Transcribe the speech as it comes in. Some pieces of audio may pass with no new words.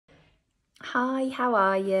Hi, how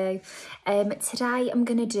are you? Today I'm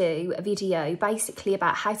going to do a video basically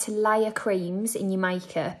about how to layer creams in your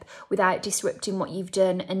makeup without disrupting what you've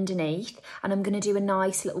done underneath, and I'm going to do a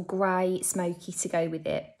nice little grey smoky to go with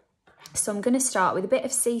it. So I'm going to start with a bit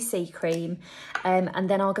of CC cream and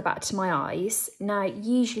then I'll go back to my eyes. Now,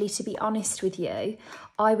 usually, to be honest with you,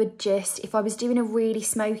 I would just, if I was doing a really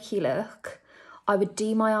smoky look, I would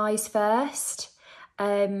do my eyes first,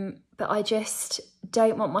 but I just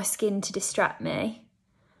don't want my skin to distract me,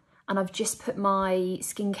 and I've just put my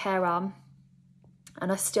skincare on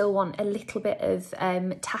and I still want a little bit of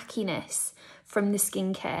tackiness from the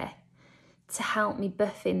skincare to help me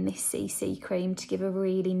buff in this CC cream to give a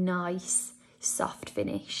really nice soft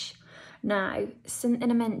finish. Now, something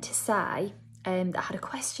I meant to say that I had a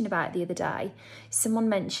question about the other day, someone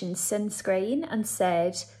mentioned sunscreen and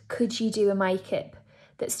said, could you do a makeup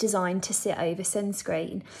that's designed to sit over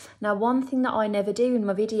sunscreen? Now, one thing that I never do in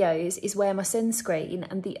my videos is wear my sunscreen,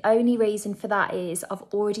 and the only reason for that is I've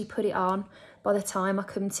already put it on by the time I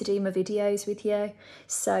come to do my videos with you.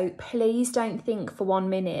 So please don't think for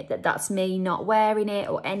 1 minute that that's me not wearing it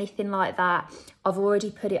or anything like that. I've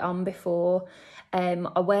already put it on before.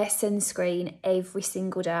 I wear sunscreen every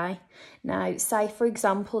single day. Now, say for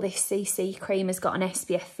example, this CC cream has got an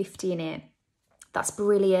SPF 50 in it. That's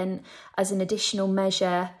brilliant as an additional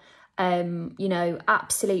measure, you know,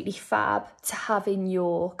 absolutely fab to have in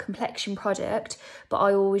your complexion product, but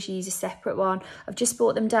I always use a separate one. I've just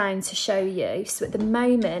brought them down to show you. So at the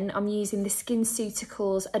moment, I'm using the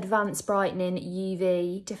SkinCeuticals Advanced Brightening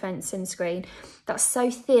UV Defense Sunscreen. That's so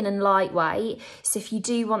thin and lightweight, so if you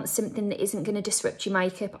do want something that isn't going to disrupt your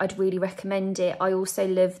makeup, I'd really recommend it. I also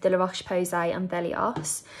love the La Roche-Posay and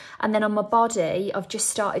Velios. And then on my body, I've just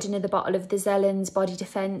started another bottle of the Zellen's Body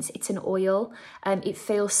Defense. It's an oil. It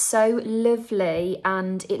feels so lovely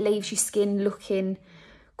and it leaves your skin looking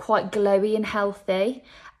quite glowy and healthy.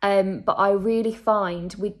 But I really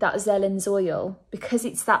find with that Zellen's oil, because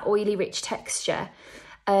it's that oily rich texture,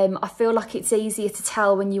 I feel like it's easier to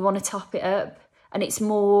tell when you want to top it up, and it's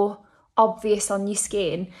more obvious on your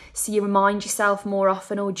skin, so you remind yourself more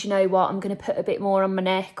often, oh, do you know what, I'm going to put a bit more on my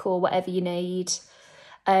neck or whatever you need.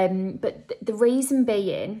 But the reason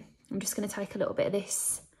being, I'm just going to take a little bit of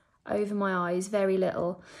this over my eyes, very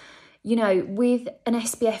little. You know, with an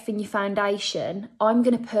SPF in your foundation, I'm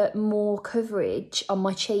going to put more coverage on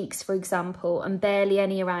my cheeks, for example, and barely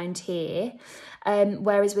any around here.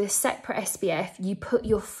 Whereas with a separate SPF, you put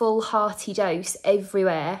your full hearty dose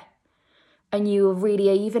everywhere and you're really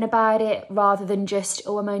even about it, rather than just,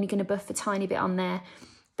 oh, I'm only going to buff a tiny bit on there.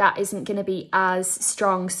 That isn't going to be as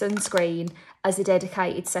strong sunscreen as a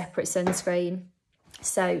dedicated separate sunscreen.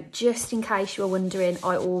 So just in case you're wondering,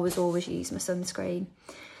 I always use my sunscreen.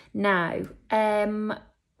 Now, I'm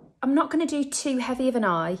not going to do too heavy of an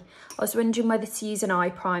eye. I was wondering whether to use an eye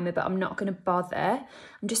primer, but I'm not going to bother.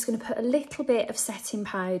 I'm just going to put a little bit of setting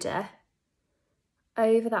powder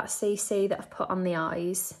over that CC that I've put on the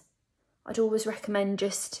eyes. I'd always recommend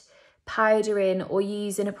just powdering or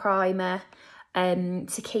using a primer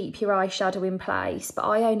to keep your eyeshadow in place. But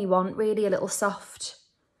I only want really a little soft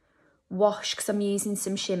wash because I'm using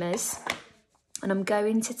some shimmers. And I'm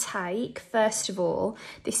going to take, first of all,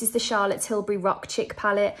 this is the Charlotte Tilbury Rock Chick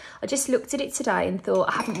palette. I just looked at it today and thought,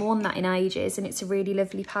 I haven't worn that in ages, and it's a really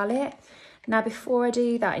lovely palette. Now, before I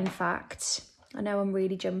do that, in fact, I know I'm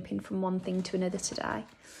really jumping from one thing to another today.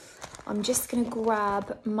 I'm just going to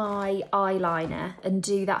grab my eyeliner and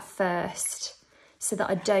do that first so that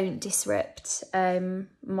I don't disrupt my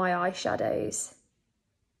eyeshadows.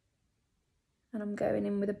 And I'm going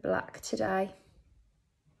in with a black today.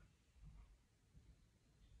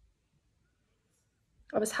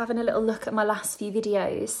 I was having a little look at my last few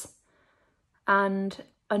videos, and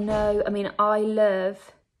I know, I mean, I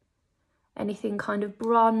love anything kind of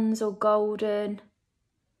bronze or golden,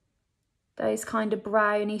 those kind of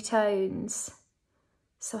browny tones.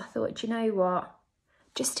 So I thought, do you know what?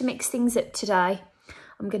 Just to mix things up today,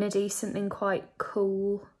 I'm going to do something quite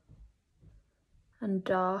cool and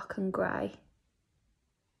dark and grey.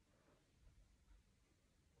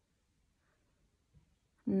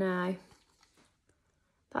 Now,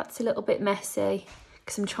 that's a little bit messy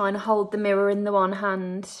because I'm trying to hold the mirror in the one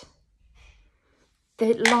hand.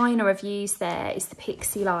 The liner I've used there is the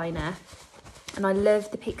Pixie liner. And I love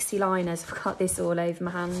the Pixie liners. I've got this all over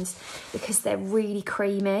my hands because they're really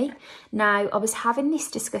creamy. Now, I was having this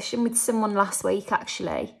discussion with someone last week,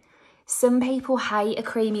 actually. Some people hate a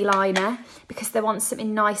creamy liner because they want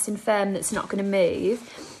something nice and firm that's not going to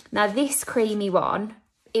move. Now, this creamy one,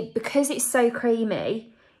 because it's so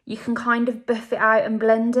creamy, you can kind of buff it out and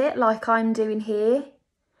blend it like I'm doing here.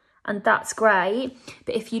 and that's great.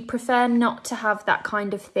 But if you'd prefer not to have that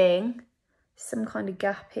kind of thing, some kind of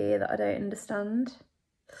gap here that I don't understand,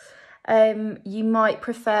 you might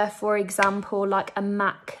prefer, for example, like a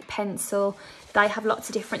MAC pencil. They have lots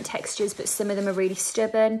of different textures, but some of them are really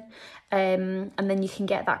stubborn, and then you can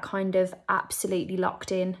get that kind of absolutely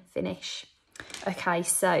locked in finish. Okay,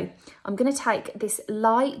 so I'm going to take this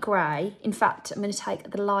light grey. In fact, I'm going to take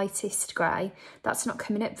the lightest grey. That's not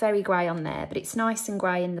coming up very grey on there, but it's nice and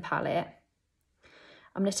grey in the palette.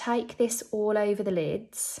 I'm going to take this all over the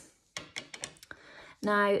lids.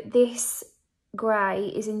 Now, this grey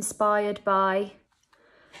is inspired by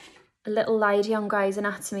a little lady on Grey's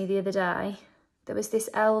Anatomy the other day. There was this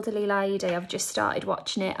elderly lady. I've just started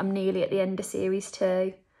watching it. I'm nearly at the end of series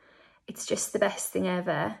 2. It's just the best thing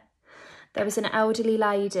ever. There was an elderly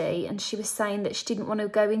lady and she was saying that she didn't want to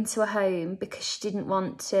go into a home because she didn't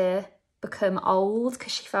want to become old,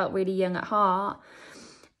 because she felt really young at heart.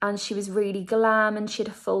 And she was really glam and she had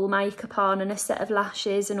a full makeup on and a set of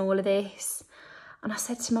lashes and all of this. And I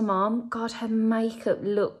said to my mum, God, her makeup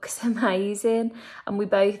looks amazing. And we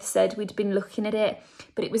both said we'd been looking at it,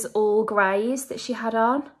 but it was all greys that she had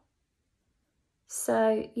on.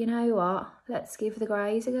 So, you know what? Let's give the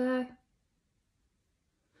greys a go.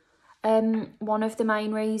 One of the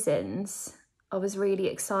main reasons I was really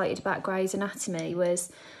excited about Grey's Anatomy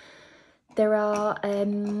was there are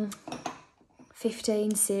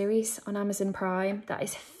 15 series on Amazon Prime. That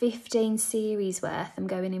is 15 series worth. I'm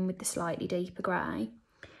going in with the slightly deeper grey.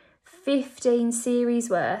 15 series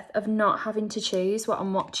worth of not having to choose what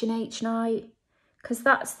I'm watching each night, because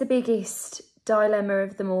that's the biggest dilemma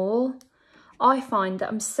of them all. I find that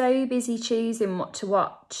I'm so busy choosing what to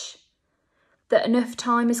watch that enough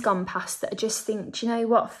time has gone past that I just think, do you know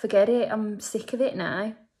what, forget it, I'm sick of it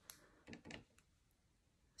now.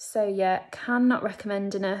 So yeah, cannot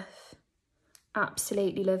recommend enough.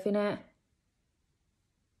 Absolutely loving it.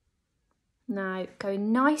 Now,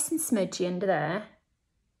 going nice and smudgy under there.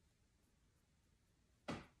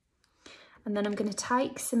 And then I'm going to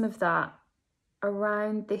take some of that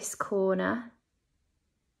around this corner.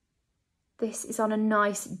 This is on a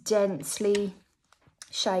nice densely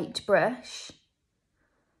shaped brush.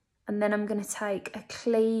 And then I'm going to take a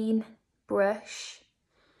clean brush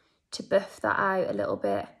to buff that out a little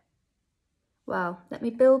bit. Well, let me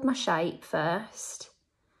build my shape first.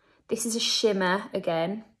 This is a shimmer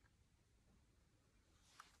again.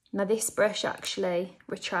 Now this brush actually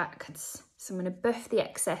retracts, so I'm going to buff the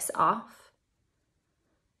excess off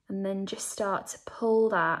and then just start to pull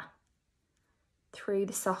that through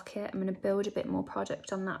the socket. I'm going to build a bit more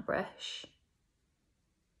product on that brush.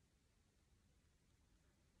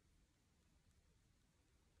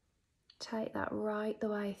 Take that right the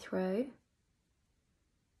way through.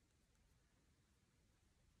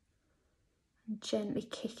 And gently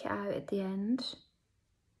kick it out at the end.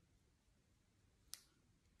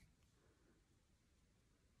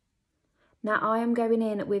 Now I am going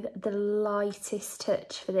in with the lightest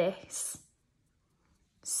touch for this.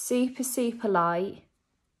 Super, super light.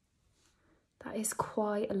 That is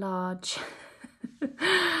quite a large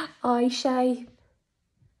eye shape.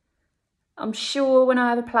 I'm sure when I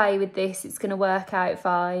have a play with this, it's going to work out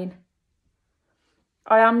fine.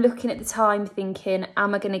 I am looking at the time thinking,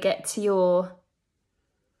 am I going to get to your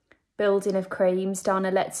building of creams, Donna?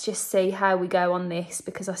 Let's just see how we go on this,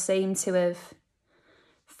 because I seem to have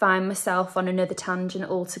found myself on another tangent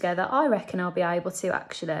altogether. I reckon I'll be able to,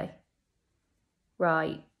 actually.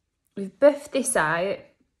 Right, we've buffed this out.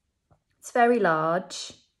 It's very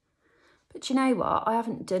large. But you know what? I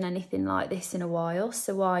haven't done anything like this in a while,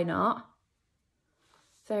 so why not?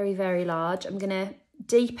 Very, very large. I'm going to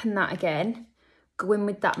deepen that again, go in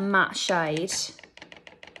with that matte shade.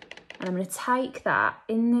 And I'm going to take that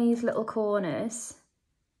in these little corners,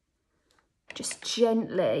 just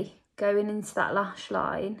gently going into that lash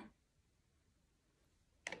line.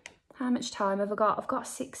 How much time have I got? I've got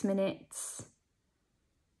 6 minutes.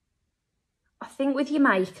 I think with your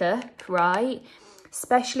makeup, right,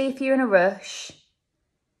 especially if you're in a rush,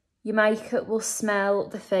 your makeup will smell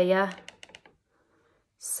the fear.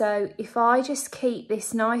 So if I just keep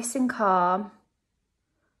this nice and calm,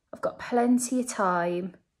 I've got plenty of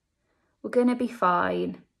time, we're going to be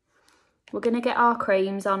fine. We're going to get our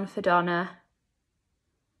creams on for Donna.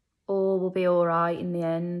 All will be all right in the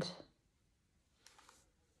end.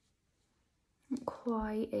 Not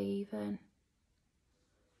quite even.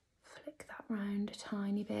 Flick that round a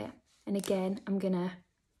tiny bit. And again, I'm going to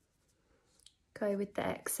go with the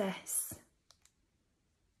excess.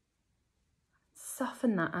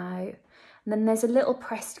 Soften that out. And then there's a little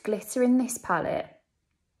pressed glitter in this palette.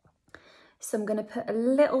 So I'm going to put a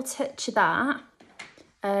little touch of that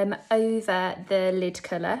over the lid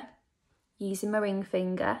colour using my ring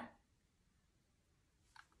finger.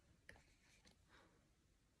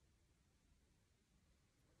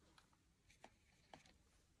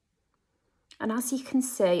 And as you can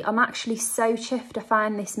see, I'm actually so chuffed I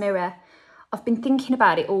found this mirror. I've been thinking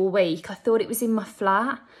about it all week. I thought it was in my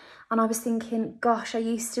flat and I was thinking, gosh, I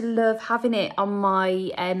used to love having it on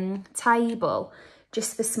my table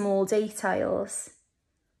just for small details.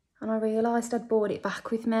 And I realised I'd brought it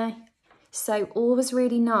back with me. So always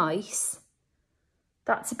really nice.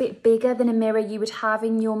 That's a bit bigger than a mirror you would have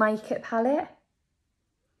in your makeup palette.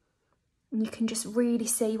 And you can just really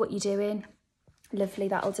see what you're doing. Lovely,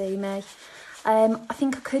 that'll do me. I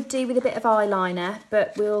think I could do with a bit of eyeliner,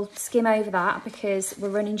 but we'll skim over that because we're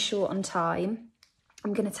running short on time.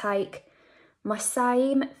 I'm going to take my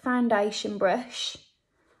same foundation brush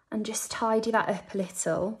and just tidy that up a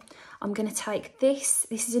little. I'm going to take this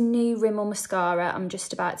is a new Rimmel mascara I'm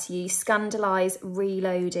just about to use, Scandalise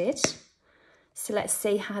Reloaded. So let's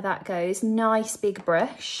see how that goes. Nice big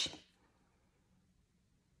brush.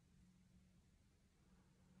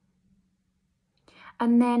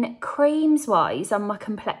 And then creams-wise on my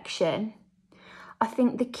complexion, I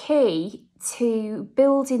think the key to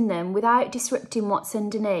building them without disrupting what's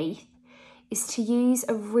underneath is to use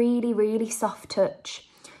a really, really soft touch.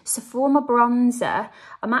 So for my bronzer,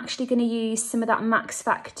 I'm actually going to use some of that Max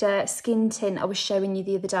Factor skin tint I was showing you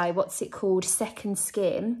the other day. What's it called? Second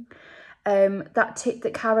Skin. That tip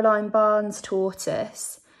that Caroline Barnes taught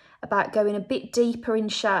us about going a bit deeper in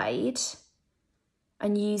shade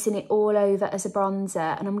and using it all over as a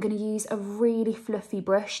bronzer. And I'm going to use a really fluffy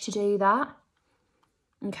brush to do that.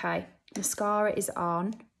 Okay, mascara is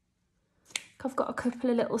on. I've got a couple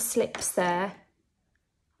of little slips there.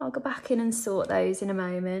 I'll go back in and sort those in a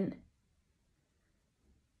moment.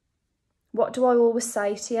 What do I always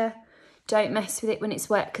say to you? Don't mess with it when it's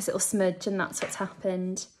wet because it'll smudge, and that's what's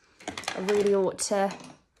happened. I really ought to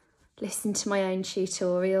listen to my own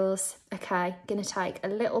tutorials. Okay, going to take a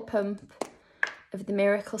little pump of the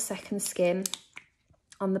Miracle Second Skin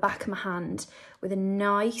on the back of my hand with a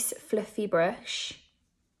nice fluffy brush.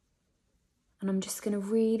 And I'm just going to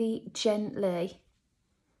really gently,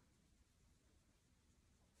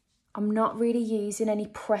 I'm not really using any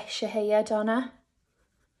pressure here, Donna.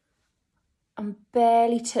 I'm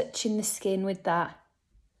barely touching the skin with that.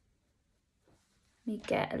 Let me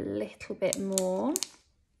get a little bit more.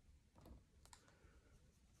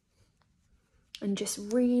 And just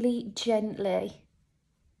really gently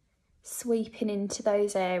sweeping into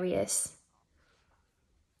those areas.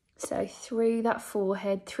 So through that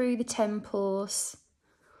forehead, through the temples,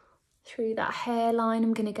 through that hairline,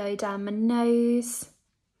 I'm going to go down my nose.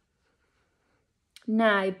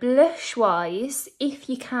 Now, blush-wise, if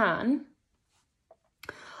you can,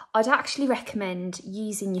 I'd actually recommend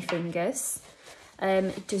using your fingers.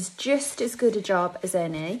 It does just as good a job as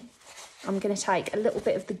any. I'm going to take a little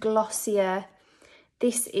bit of the glossier.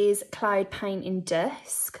 This is Cloud Paint in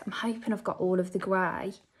Dusk. I'm hoping I've got all of the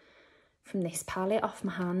grey from this palette off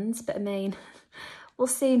my hands, but I mean, we'll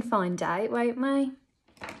soon find out, won't we?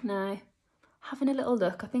 No, having a little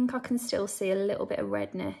look, I think I can still see a little bit of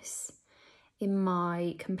redness in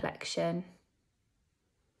my complexion.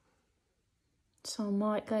 So I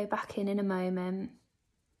might go back in a moment.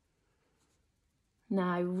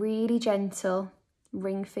 Now, really gentle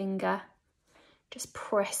ring finger, just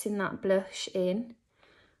pressing that blush in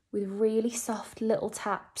with really soft little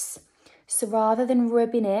taps. So rather than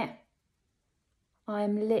rubbing it,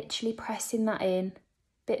 I'm literally pressing that in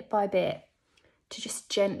bit by bit to just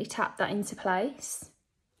gently tap that into place.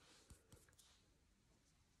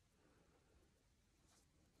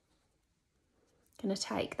 Going to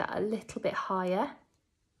take that a little bit higher.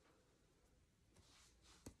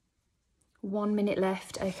 1 minute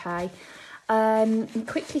left, okay.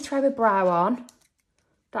 Quickly throw a brow on.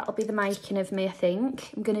 That'll be the making of me, I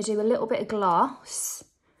think. I'm going to do a little bit of gloss.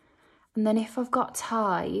 And then if I've got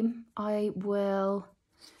time, I will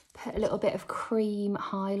put a little bit of cream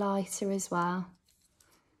highlighter as well.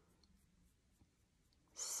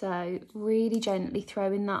 So really gently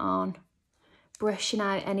throwing that on, brushing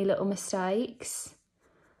out any little mistakes.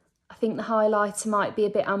 I think the highlighter might be a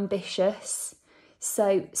bit ambitious.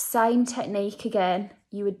 So same technique again.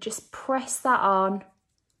 You would just press that on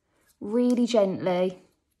really gently.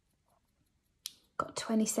 Got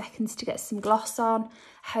 20 seconds to get some gloss on.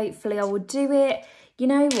 Hopefully I will do it. You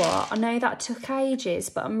know what? I know that took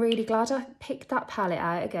ages, but I'm really glad I picked that palette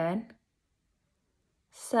out again.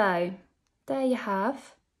 So there you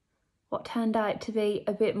have what turned out to be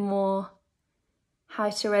a bit more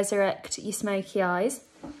how to resurrect your smoky eyes.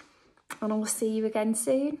 And I will see you again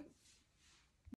soon.